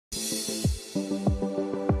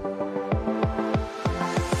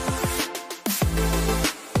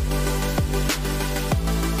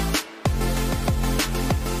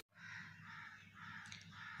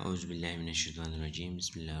أعوذ بالله من الشیطان الرجیم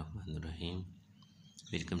بسم الله الرحمن الرحیم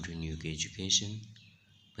ویلکم ټو نیو کې ایجوکیشن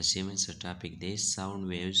په سیمنس ټاپک دی ساوند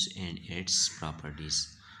ویوز اینڈ اټس پراپرټیز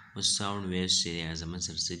اوس ساوند ویوز چې د زمون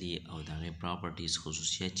سره څه دي او د هغې پراپرټیز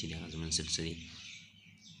خصوصیات چې د زمون سره څه دي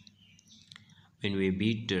when we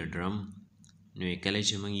beat the drum نو کله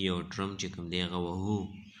چې موږ یو ډرم چې کوم دی هغه وهو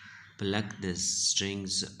pluck the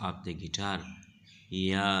strings of the guitar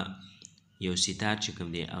یا یو ستار چې کوم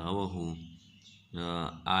دی هغه وهو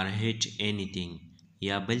or hit anything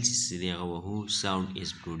یا بل څه دی هغه وهو sound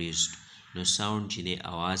is produced نو sound چې دی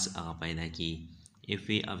आवाज هغه پیدا کی if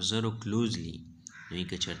we observe closely نو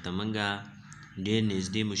که چېرته موږ ډېر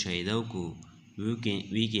نږدې مشاهده وکړو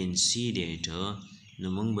we can see that نو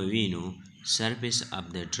موږ به وینو surface of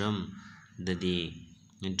the drum د دې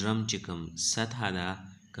ډرم چې کوم سطحه ده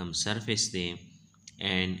کوم surface دی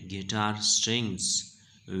and guitar strings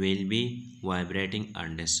will be vibrating on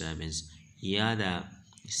disturbance یا دا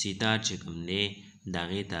ستار چې کوم دی د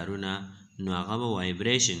هغې تارونه نو هغه به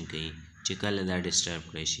وایبریشن کوي چې کله دا ډسټرب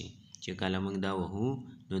کړی شي چې کله موږ دا وهو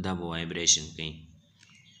نو دا به وایبریشن کوي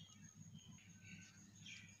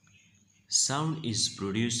sound is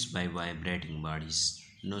produced by vibrating bodies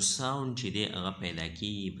نو sound چې دی هغه پیدا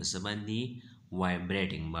کیږي په څه باندې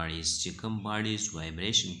vibrating bodies چې کوم bodies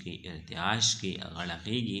vibration کوي ارتعاش کوي هغه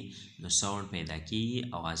غږیږي نو sound پیدا کیږي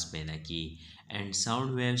आवाज پیدا کیږي and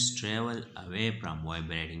sound waves travel away from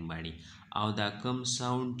vibrating body او دا کوم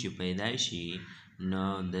sound چې پیدا شي نو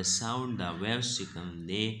د sound دا waves چې کوم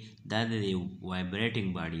دی دا د vibrating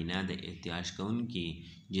body نه د ارتعاش کوونکي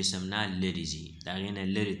جسم نه لرې ځي د هغې نه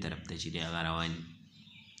لرې طرف ته چې دی هغه روان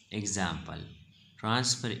example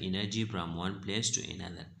transfer energy from one place to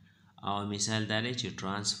another او مثال دا دی چې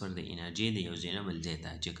transfer د انرژي د یو ځای نه بل ځای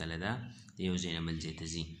ته چې کله دا د یو ځای نه بل ځای ته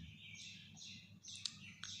ځي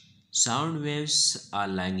sound waves are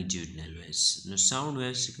longitudinal waves نو sound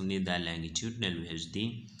waves چې کوم دي دا longitudinal waves دي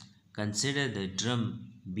consider the drum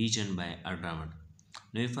beaten by a drummer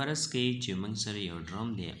نو فرض کړئ چې موږ سره یو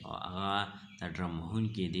ډرم دی او هغه د ډرم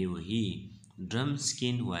وهونکی دی وهي ډرم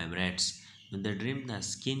سکین vibrates نو د ډرم دا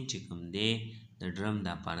سکین چې کوم دی د ډرم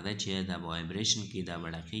دا پرده چې دا وایبریشن کې دا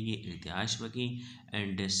بړقېږي ارتعاش وکړي and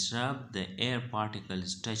disturb the air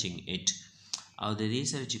particles touching it او د دې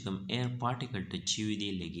سره چې کوم ایر پارټیکل ټچ شوي دي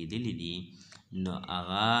لګېدلي دي نو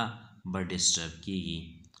هغه به ډسټرب کېږي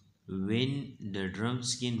when the drum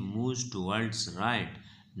skin moves towards right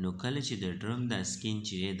نو کله چې د ډرم دا سکین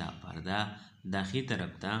چې دا پرده دا ښي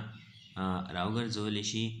طرف ته راوګرځولی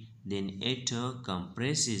شي then it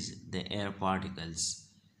compresses the air particles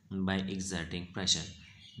by exerting pressure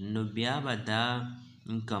نو بیا به دا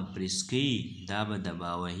کمپریس کوي دا به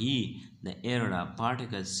دباوهي د ایر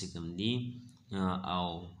پارټیکلز چې کوم دي او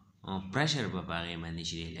پریشر به په هغې باندې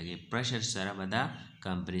چې دی لګي پریشر سره به دا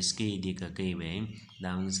کمپریس کوي دې ککۍ به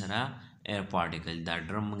دا موږ سره ایر پارټیکل دا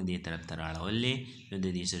ډرم موږ دې طرف ته راړولی نو د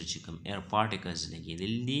دې سره چې کوم ایر پارټیکلز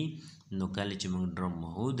لګېدلي دي نو کله چې موږ ډرم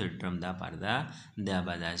وهو د ډرم دا پرده دا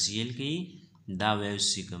به داسې یل کوي دا ویوز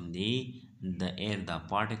چې کوم دی د ایر دا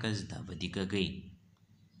پارټیکلز دا به دې ککۍ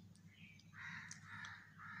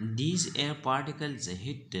these air particles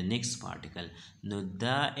hit the next particle نو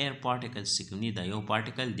دا air particles چې کوم دي دا یو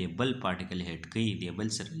پارټیکل دی بل پارټیکل هیټ کوي دی بل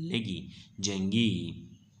سره لګي جنګي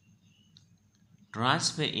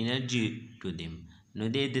transfer energy to them نو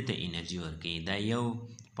دې ته انرژي ورکوي دا یو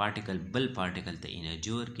پارټیکل بل پارټیکل ته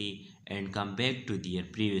انرژي ورکوي and come back to their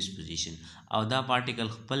previous position او دا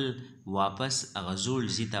پارټیکل خپل واپس هغه زوړ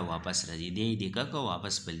ځای ته واپس راځي دی دې ککه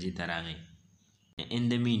واپس بل ځای ته راغی in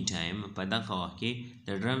the meantime په دغه وخت کې د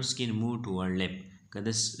ډرم سکین move toward left که د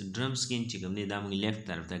ډرم سکین چې کوم دی دا موږ لیفت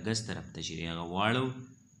طرف ته ګس طرف ته چې هغه واړو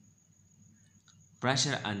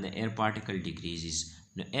pressure on the air particle decreases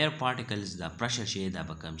نو air particles دا pressure چې دا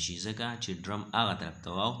به کم شي ځکه چې ډرم هغه طرف ته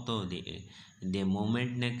واوښتو د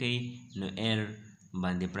مومنټ نه کوي نو air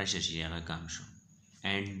باندې pressure چې هغه کم شو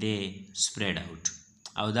and they spread out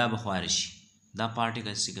او دا به خواره شي دا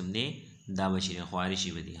particles چې کوم دی دا به چې خواره شي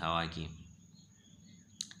په دې هوا کې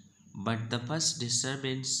but the first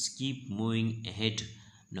disturbance keep moving ahead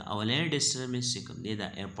نو اولنی disturbance چې کوم دی دا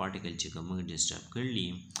air particle چې کوم موږ disturb کړلي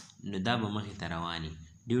نو دا به مخې ته رواني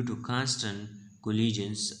due to constant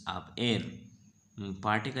collisions of air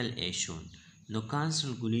particle as shown نو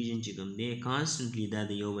constant collision چې کوم دی constantly دا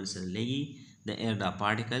د یو بل سره لګي د air دا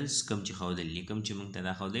particles کوم چې ښودلي کوم چې موږ ته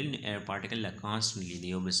دا ښودلي نو air particle لا constantly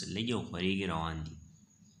د یو بل سره لګي او خورېږي روان دي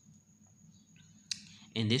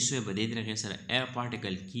in this way په دې طریقې سره air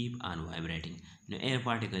particle keep on vibrating نو air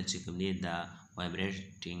particle چې کوم دی دا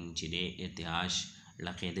vibrating چې دی ارتعاش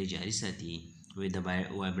لقېده جاري ساتي with the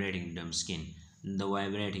vibrating drum skin د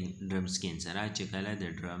vibrating drum skin سره چې کله د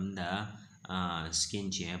ډرم دا سکین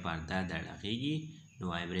چې پرده دا ډغېږي نو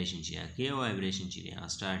وایبریشن چې کوي وایبریشن چې دی هغه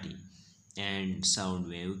سټارټي and sound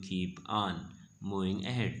wave keep on moving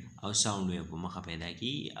ahead او sound wave په مخه پیدا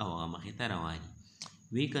کیږي او هغه مخې ته رواني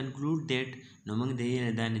we conclude that نو موږ د دې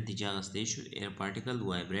نه دا نتیجه اخیستی شو air particle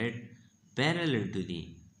vibrate parallel to the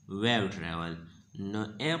wave travel نو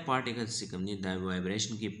air particles چې کوم دي دا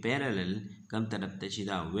vibration کې parallel کم طرف ته چې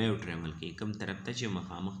دا ویو ټریول کوي کم طرف ته چې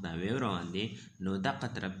مخامخ دا ویو روان دی نو دغه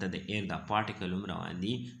طرف ته د ایر دا پارټیکل هم روان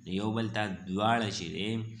دي نو یو بل ته دواړه چې دی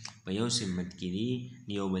په یو سمت کې دي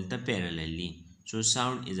یو بل ته پیرالل دي سو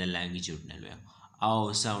ساوند از ا لانګیټیوډنل ویو او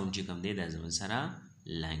ساوند چې کوم دی دا زموږ سره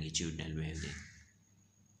لانګیټیوډنل ویو دی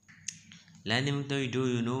لاندې موږ ته وایي ډو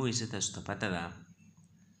یو نو څه تاسو ته پته ده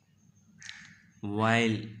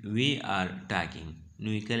while we are talking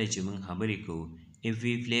نو کله چې موږ خبرې کوو if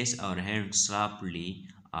we place our hand sharply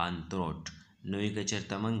on throat نو که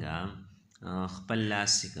چېرته موږ خپل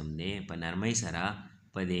لاس چې کوم دی په نرمۍ سره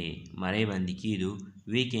په دې مرۍ باندې کیدو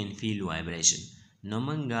we can feel vibration نو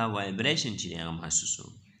موږ vibration چې دی هغه محسوسو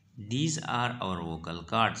these are our vocal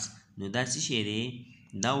cords نو دا څه شی دی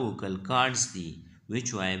دا vocal cords دي which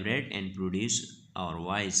vibrate and produce our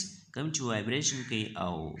voice کوم چې vibration کوي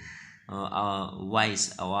او وایس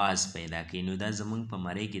اواز پیدا کوي نو دا زمونږ په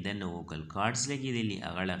مرۍ کې د ووکل کارډز لګېدلي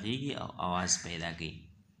هغه غږیږي او اواز پیدا کوي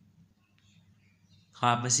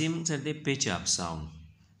پسې موږ سره دی پیچ اپ ساوند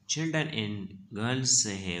چلډرن اینډ ګرلز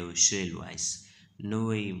هیو شریل وایس نو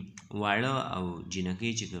وایي واړه او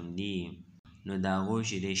جینکۍ چې کوم دي نو د هغو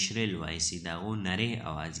چې دی شریل وایس دي د هغو نرۍ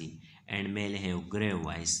اواز دي اینډ میل هیو ګریو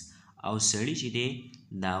وایس او سړي چې دی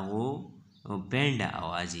د هغو بینډه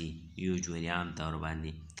اواز دي یوجولي عام طور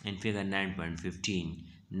باندې in figure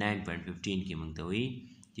 9.15 کې موږ ته وایي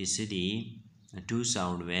چې څه دي two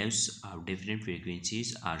sound waves of different frequencies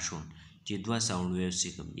are shown چې دوه sound waves چې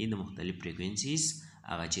کوم دي د مختلف frequencies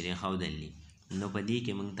هغه چې دی ښودل دي نو په دې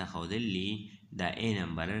کې موږ ته ښودل دي دا A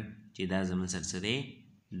نمبر چې دا زموږ سره څه دی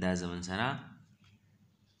دا زموږ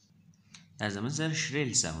سره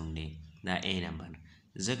شریل ساوند دی دا A نمبر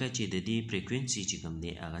ځکه چې د دې frequency چې کوم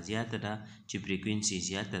دی هغه زیاته ده چې frequency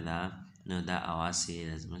زیاته ده نو دا اواز چې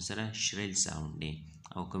زموږ سره شریل ساوند دی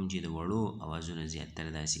او کوم چې د وړو اوازونه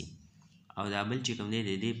زیاتره داسي او دا بل چې کوم دی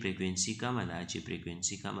د دې فریکوینسي کمه ده چې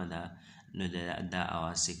فریکوینسي کمه ده نو دا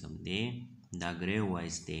اواز چې کوم دی دا ګریو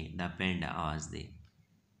وایس دی دا پینډ اواز دی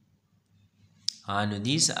نو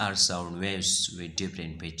these are sound waves with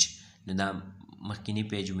different pitch نو دا مخکینی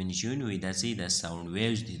پیج باندې شوی نو دا چې دا sound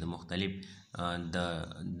waves دي د مختلف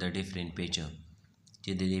د different pitch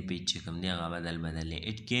چې د دې پیچ چې کوم دی هغه بدل دی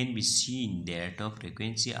it can be seen that the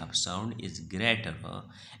frequency of sound is greater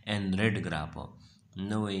and red graph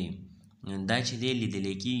نو وایي دا چې دی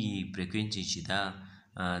لیدلی کېږي فریکوینسي چې دا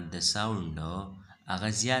د ساوند هغه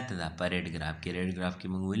زیاته ده په ریډ ګراف کې ریډ ګراف کې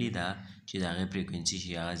موږ ولیده چې د هغې فریکوینسي چې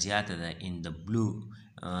هغه زیاته ده ان د بلو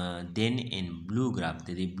دین ان بلو ګراف د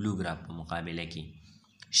دې بلو ګراف په مقابله کې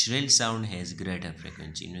شریل ساوند هیز ګریټر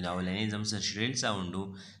فریکوینسي نو دا اولنی زموږ سره شریل ساوند و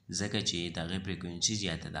ځکه چې د هغې فریکوینسي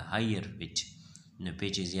زیاته ده هایر پیچ نو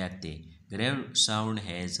پیچ یې زیات دی ګریو ساوند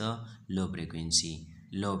هیز لو فریکوینسي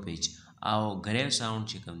لو پیچ او ګریو ساوند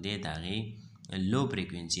چې کوم دی د هغې لو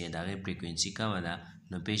فریکوینسي د هغې فریکوینسي کمه ده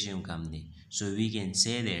نو پیچ هم کم دی سو وی کین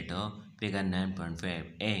سی دیټ فیګر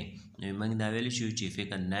 9.5 نو موږ دا ویلی شو چې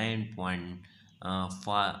فیګر 9.15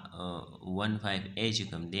 چې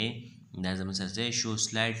کوم دی دا زموږ سره شو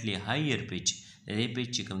سلایټلی هایر پیچ د دې پیچ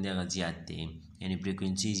چې کوم دی هغه زیات دی یعنی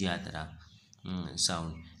فریکوینسي زیاته ده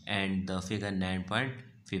ساوند اینډ د فیګر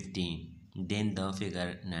 9.15 دین د فیګر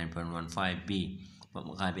 9.15 بی په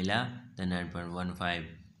مقابله د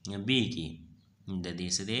 9.15 بی کې د دې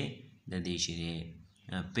څه دی د دې چې دی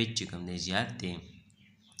پیچ چې کوم دی زیات دی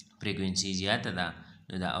فریکوینسي زیاته ده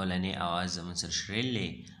نو دا اولنی اواز زموږ سره شریل دی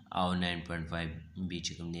او 9.5 بی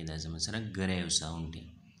چې کوم دی دا زموږ سره ګریو ساوند دی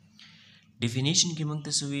definition کې موږ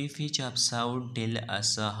ته سوي pitch of sound tell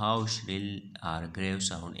us how shrill or grave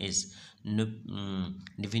sound is نو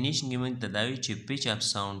definition کې موږ ته دا وایي چې pitch of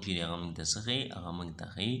sound چې هغه موږ ته څه ښیي هغه موږ ته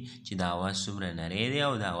ښیي چې د اواز څومره نری دی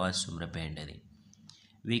او د اواز څومره پینډه دی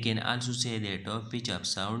we can also say that pitch of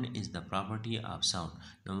sound is the property of sound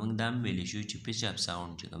نو موږ دا هم ویلی شو چې pitch of sound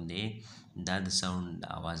چې کوم دی دا د ساوند د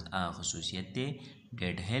اواز هغه خصوصیت دی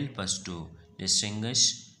that help us to distinguish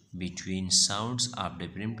between sounds of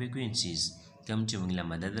different frequencies کوم چې موږ له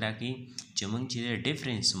مدد راکړي چې موږ چې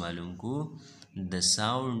ډیفرنس معلوم کو د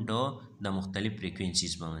ساوند د مختلف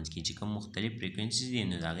فریکوینسیز په منځ کې چې کوم مختلف فریکوینسیز دي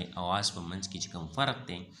نو د هغې اواز په منځ کې چې کوم فرق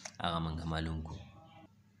دی هغه موږ معلوم کو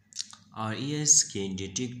our ears can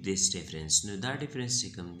detect this difference نو دا ډیفرنس چې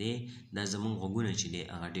کوم دی دا زموږ غوږونه چې دی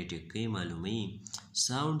هغه ډیټیکټ کوي معلوموي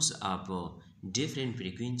sounds of different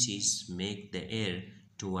frequencies make the air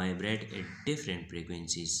to vibrate at different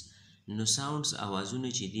frequencies. نو ساوندز اوازونه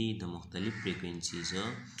چې دي د مختلف فریکوینسیز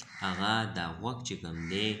هغه دا غوږ چې کوم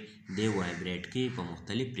دی دی وایبریټ کوي په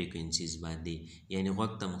مختلف فریکوینسیز باندې، یعنی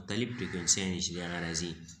غوږ ته مختلف فریکوینسیانې چې دی هغه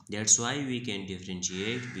راځي. That's why we can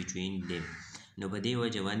differentiate between them. نو په دې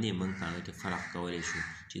وجه باندې موږ په هغه کې فرق کولی شو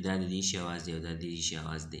چې دا د دې شي اواز دی او دا د دې شي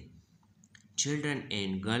اواز دی. Children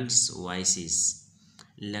and girls voices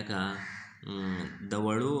لکه د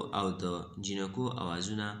وړو او د جنکو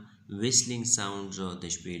اوازونه، whistling sounds د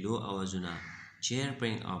شپېلو اوازونه،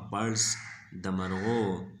 chirping of birds د مرغو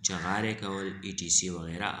چغارې کول etc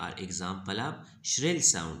وغیره are example of shrill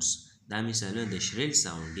sounds. دا مثالونه د shrill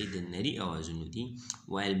sound دی، د نري اوازونو دي.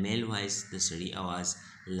 while male voice د سړي اواز،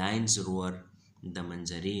 lions roar د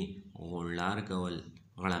منظرې غوړلار کول،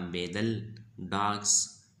 غړمبېدل، dogs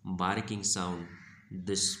barking sound د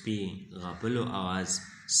سپي غپلو اواز،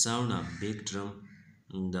 sound of big drum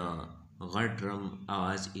د غټ ډرم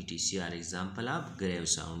اواز etc are example of grave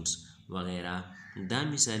sounds وغیره. دا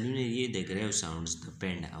مثالونه دي د grave sounds د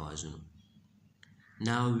پند اوازونو.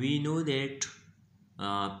 Now we know that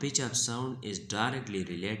pitch of sound is directly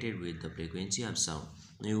related with the frequency of sound.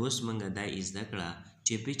 نو اوس موږ دا زده کړه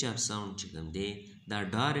چې pitch of sound چې کوم دی دا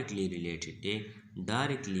directly related دی،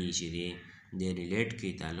 directly چې دی د ریلیټ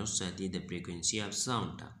کوي تعلق ساتي د frequency of sound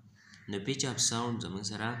ته. نو pitch of sound زموږ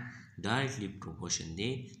سره directly proportion دی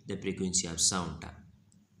د frequency of sound ته.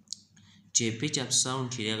 چې pitch of sound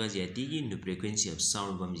چې هغه زیاتیږي نو frequency of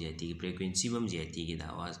sound به هم زیاتیږي، frequency به هم زیاتیږي د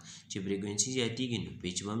اواز. چې frequency زیاتیږي نو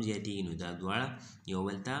pitch به هم زیاتیږي. نو دا دواړه یو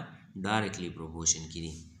بل ته directly proportion کې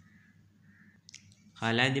دي.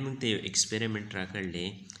 لاندې موږ ته یو experiment راکړل دی.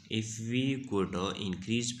 if we could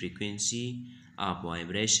increase frequency of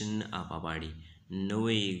vibration of a body. نو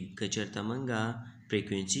که چېرته موږ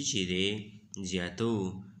frequency چې دی زیاتو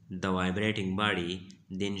the vibrating body,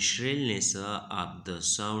 then shrillness of the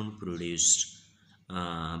sound produced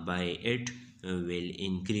by it will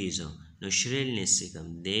increase. نو shrillness کوم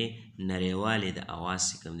دی نریوالی د اواز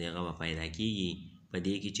کوم دی هغه به پیدا کیږي په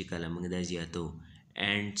دې کې چې کله موږ دا زیاتو.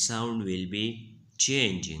 and sound will be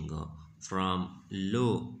changing from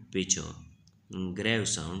low pitch grave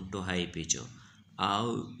sound to high pitch. او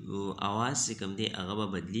اواز کوم دی هغه به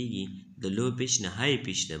بدلیږي د low pitch نه high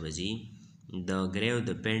pitch ته به ځي، د ګریو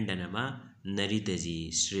د پینډ نه به نري ته ځي،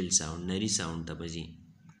 shrill sound نري sound ته به ځي.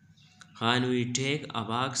 Can we take a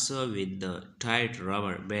box with the tight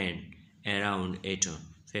rubber band around it?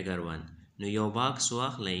 figure 1. نو یو باکس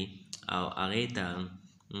واخلئ او هغې ته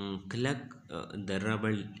کلک د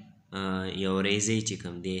ربړ یو ریزی چې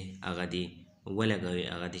کوم دی هغه دی ولګوئ،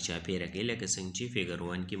 هغه د چاپېره کړئ لکه څنګه چې figure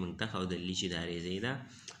 1 کې موږ ته ښودلي چې دا ریزی ده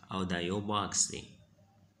او دا یو باکس دی.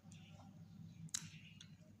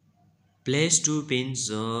 Place two pins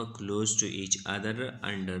close to each other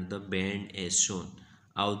under the band as shown.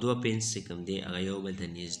 او دوه پینس چې کوم دی هغه یو بل ته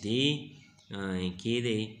نږدې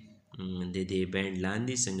کېدی د دې بینډ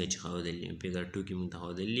لاندې څنګه چې ښودلي فګر 2 کې موږ ته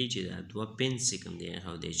ښودلي چې دا دوه پینس چې کوم دی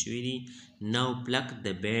ښودل شوي دي. now pluck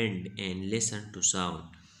the band and listen to sound.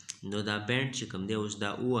 نو دا بینډ چې کوم دی اوس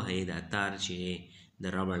دا ووهئ، دا تار چې د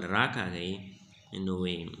ربړ راکاږئ نو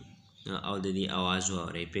او د دې اواز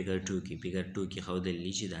واورئ. فګر 2 کې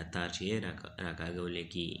ښودلي چې دا تار چې راکاږولی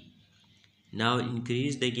کېږي. now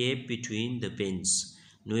increase the gap between the pins.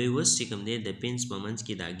 نو اوس چې کوم دی د پینس په منځ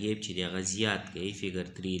کې دا ګیپ چې دی هغه زیات کړئ. فګر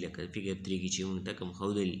 3 لکه فګر 3 کې چې موږ ته کوم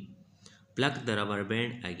ښودلي. pluck the rubber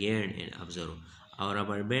band again and observe. او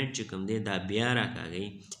ربر بینډ چې کوم دی دا بیا راکاږئ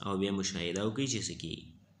او بیا مشاهده وکړئ چې څه کېږي.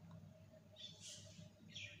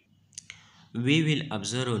 we will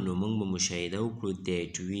observe. نو موږ به مشاهده وکړو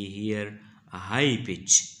that we hear a high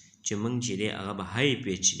pitch چې موږ چې دی هغه به high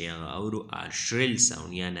pitch دی هغه اورو or shrill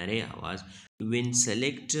sound یا نری اواز. when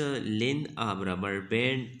select length of rubber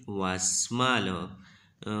band was smaller.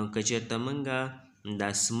 که چېرته موږ دا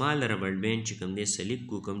small rubber band چې کوم دی سلیک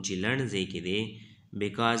کو کوم چې لنډ ځای کې دی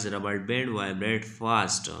because rubber band vibrate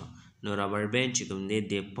fast. نو rubber band چې کوم دی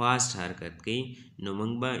د fast حرکت کوي نو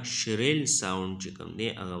موږ به shrill sound چې کوم دی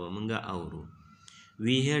هغه به موږ اورو.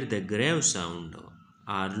 we hear the grave sound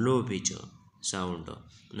or low pitch sound.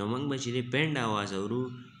 نو موږ به چې د پینډ آواز اورو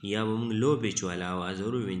یا به موږ low pitch والا آواز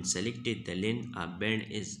اورو when selected the length of band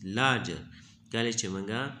is larger. کله چې موږ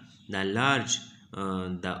دا large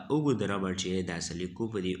دا اوږد ربړ چې دا سلیکو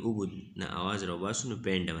په دې اوږد نه آواز راوباسو نو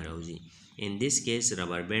پینډ به راوځي. in this case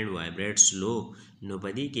rubber band vibrates slow. نو په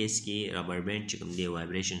دې کیس کې ربر بینډ چې کوم دی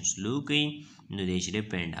وایبریشن سلو کوي نو دی چې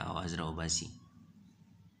پینډ آواز راوباسي.